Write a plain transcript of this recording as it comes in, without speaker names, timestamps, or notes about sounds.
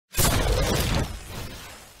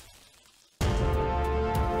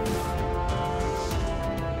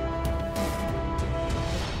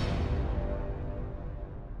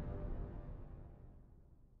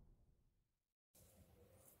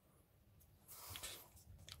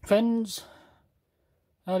friends,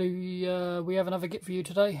 we have another kit for you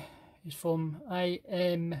today. It's from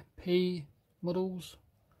AMP Models,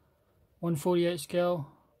 1/48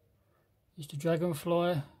 scale. It's the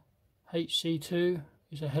Dragonfly HC.2.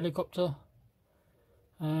 It's a helicopter.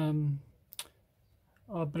 I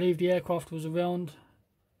believe the aircraft was around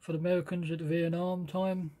for the Americans at the Vietnam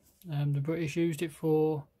time. The British used it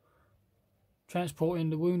for transporting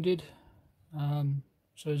the wounded.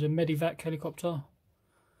 So it's a medevac helicopter.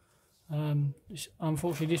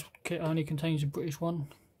 Unfortunately, this kit only contains a British one.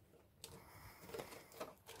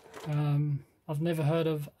 I've never heard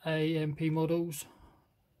of AMP Models.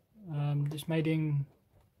 It's made in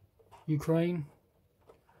Ukraine.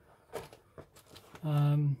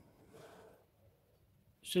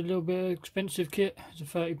 It's a little bit expensive kit. It's a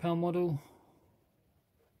 £30 model.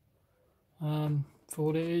 For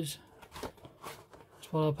what it is,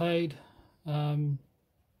 that's what I paid. From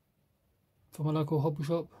a local hobby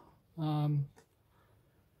shop.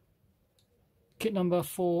 Kit number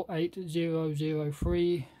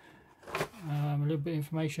 48003. A little bit of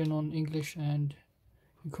information on English and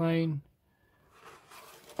Ukraine.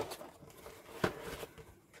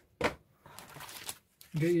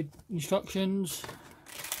 You get your instructions,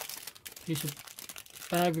 piece of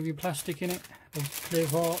bag with your plastic in it, of clear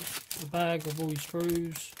parts, a bag of all your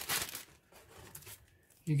sprues.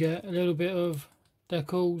 You get a little bit of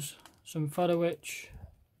decals, some photoethed,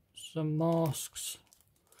 some masks.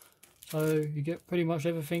 So you get pretty much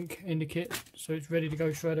everything in the kit, so it's ready to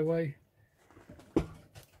go straight away.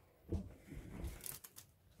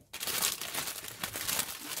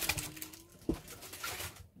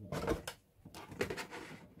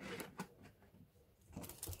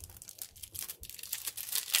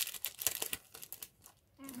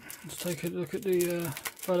 Let's take a look at the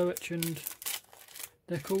photoethed and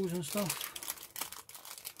decals and stuff.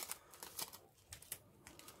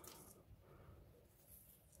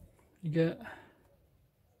 You get a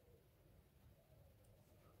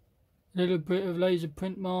little bit of laser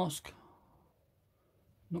print mask.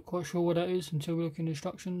 Not quite sure what that is until we look in the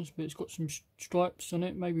instructions, but it's got some stripes on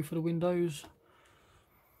it, maybe for the windows.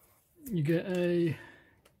 You get a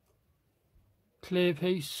clear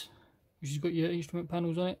piece, which has got your instrument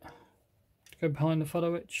panels on it, to go behind the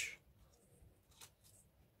photoethed.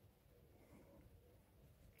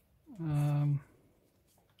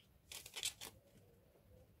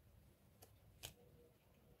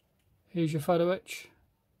 Here's your photoethed.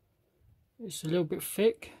 It's a little bit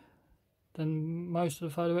thick than most of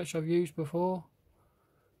the photoethed I've used before.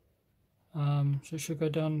 So it should go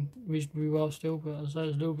down reasonably well still, but as I say,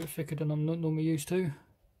 it's a little bit thicker than I'm not normally used to.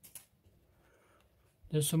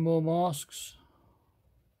 There's some more masks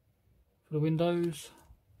for the windows.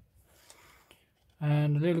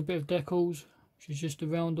 And a little bit of decals, which is just the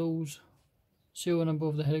roundels, serial number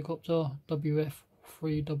of the helicopter,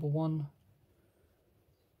 WF-311.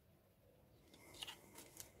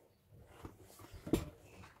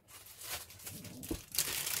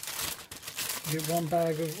 You get one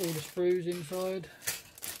bag of all the sprues inside.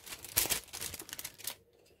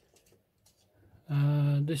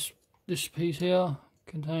 This piece here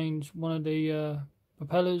contains one of the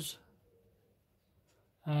propellers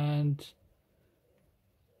and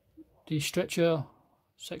the stretcher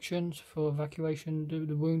sections for evacuation of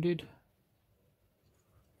the wounded.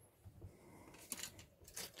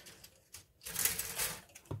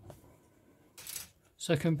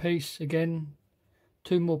 Second piece, again,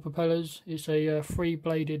 two more propellers. It's a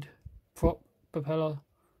three-bladed prop propeller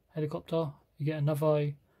helicopter. You get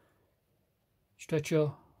another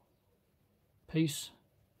stretcher piece.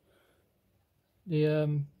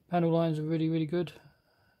 The panel lines are really good.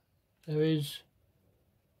 There is,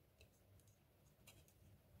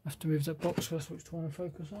 I have to move that box, that's what it's trying to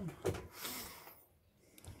focus on.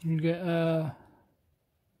 You get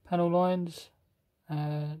panel lines,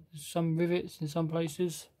 some rivets in some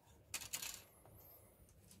places.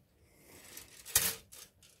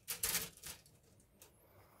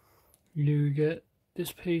 You get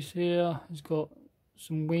this piece here, it's got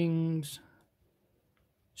some wings,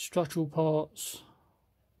 structural parts.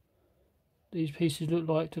 These pieces look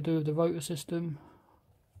like to do with the rotor system.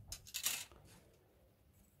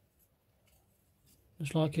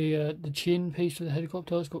 It's like the chin piece of the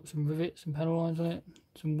helicopter. It's got some rivets and panel lines on it,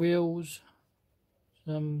 some wheels,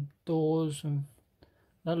 some doors, and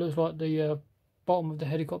that looks like the bottom of the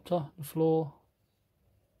helicopter, the floor.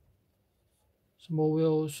 Some more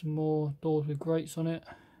wheels, some more doors with grates on it.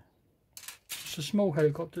 It's a small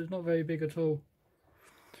helicopter, it's not very big at all.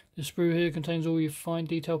 The sprue here contains all your fine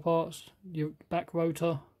detail parts, your back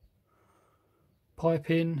rotor,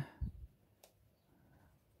 piping,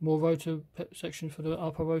 more rotor section for the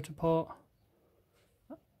upper rotor part,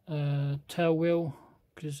 tail wheel,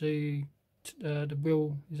 because the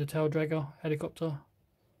wheel is a tail dragger helicopter.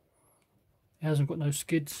 It hasn't got no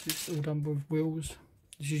skids, it's all done with wheels.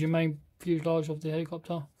 This is your main fuselage of the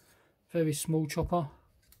helicopter. Very small chopper.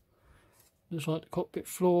 Looks like the cockpit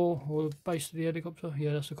floor or the base of the helicopter.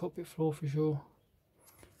 Yeah, that's the cockpit floor for sure.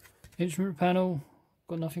 Instrument panel,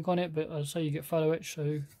 got nothing on it, but as I say, you get photoethed, so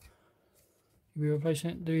you'll be replacing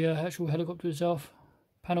it. The actual helicopter itself,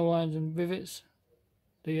 panel lines and rivets.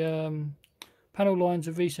 The panel lines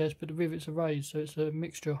are recessed, but the rivets are raised, so it's a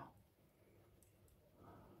mixture.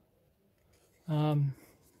 And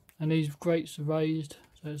these grates are raised,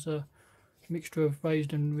 so it's a mixture of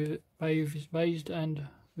raised and raised and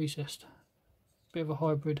recessed. Bit of a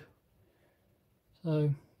hybrid.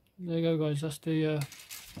 So there you go, guys. That's the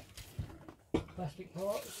plastic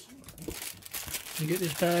parts. You get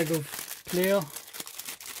this bag of clear,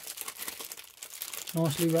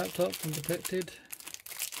 nicely wrapped up and protected.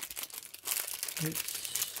 It's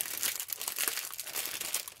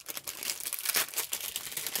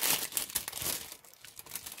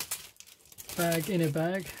bag in a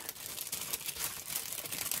bag.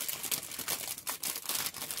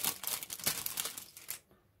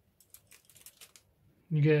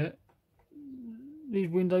 You get these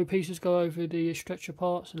window pieces go over the stretcher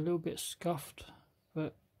parts, a little bit scuffed,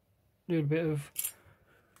 but a little bit of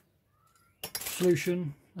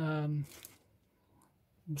solution.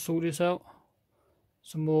 Sort this out.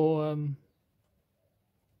 Some more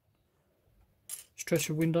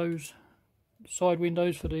stretcher windows, side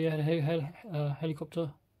windows for the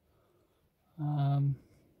helicopter. Not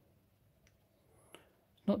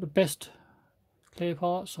the best clear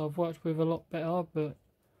parts. I've worked with a lot better, but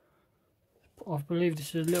I believe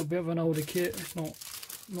this is a little bit of an older kit. It's not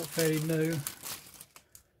fairly new.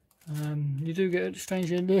 You do get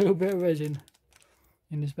strangely a little bit of resin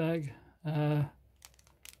in this bag for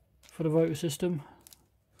the rotor system.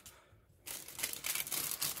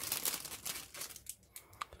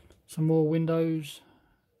 Some more windows,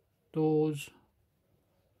 doors,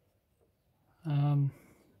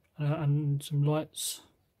 and some lights.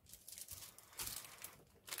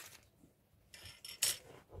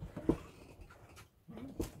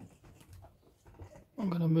 I'm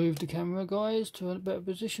going to move the camera, guys, to a better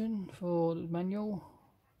position for the manual.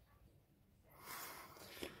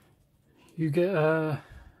 You get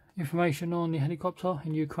information on the helicopter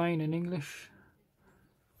in Ukraine and English.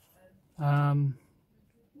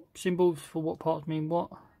 Symbols for what parts mean what.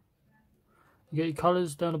 You get your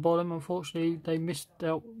colours down the bottom. Unfortunately, they missed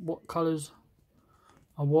out what colours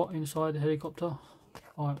are what inside the helicopter.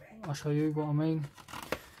 I'll show you what I mean.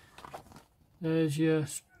 There's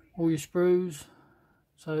all your sprues.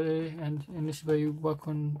 So, and this is where you work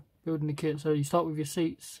on building the kit. So you start with your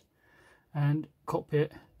seats and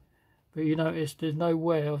cockpit, but you notice there's no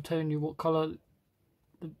way of telling you what colour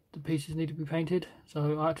the pieces need to be painted.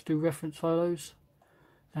 So I had to do reference photos,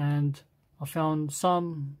 and I found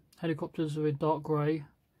some helicopters with dark grey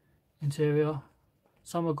interior,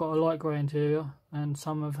 some have got a light grey interior, and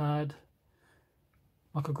some have had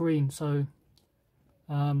like a green. So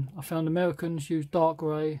I found Americans use dark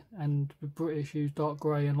grey and the British use dark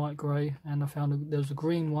grey and light grey, and I found there's a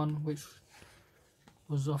green one which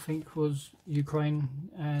was, I think, was Ukraine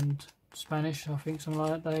and Spanish, I think, something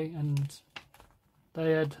like that.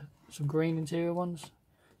 They had some green interior ones,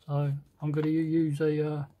 so I'm going to use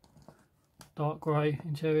a dark grey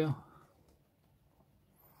interior.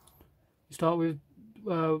 You start with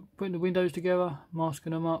putting the windows together,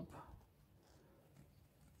 masking them up,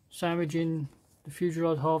 sandwiching the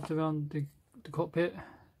fuselage halved around the cockpit,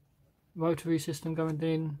 rotary system going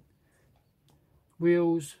in,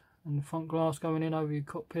 wheels and the front glass going in over your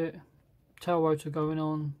cockpit, tail rotor going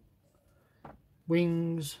on,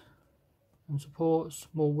 wings and supports,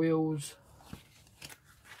 more wheels,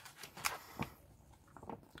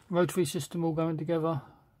 rotary system all going together,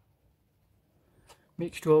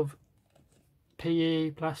 mixture of PE,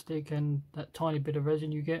 plastic and that tiny bit of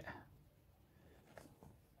resin you get.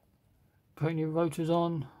 Putting your rotors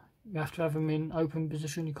on, you have to have them in open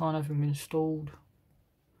position, you can't have them installed.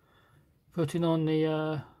 Putting on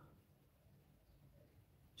the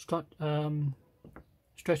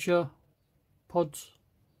stretcher pods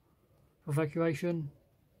for evacuation.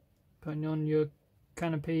 Putting on your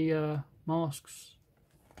canopy masks.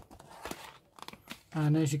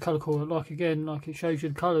 And there's your colour code. Like it shows you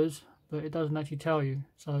the colours, but it doesn't actually tell you.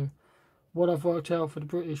 So what I've worked out for the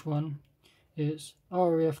British one, it's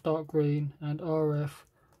RAF dark green and RF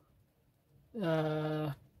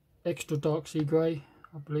extra dark sea grey.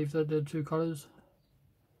 I believe they're the two colours.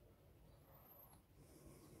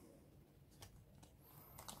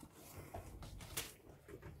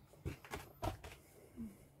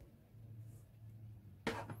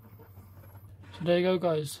 So there you go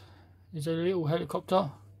guys, there's a little helicopter,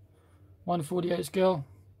 1/48 scale,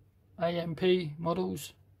 AMP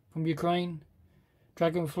models from Ukraine,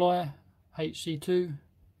 Dragonfly HC.2,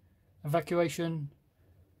 evacuation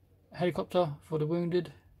helicopter for the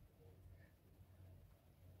wounded.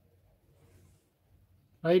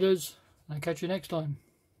 Laters, and I'll catch you next time.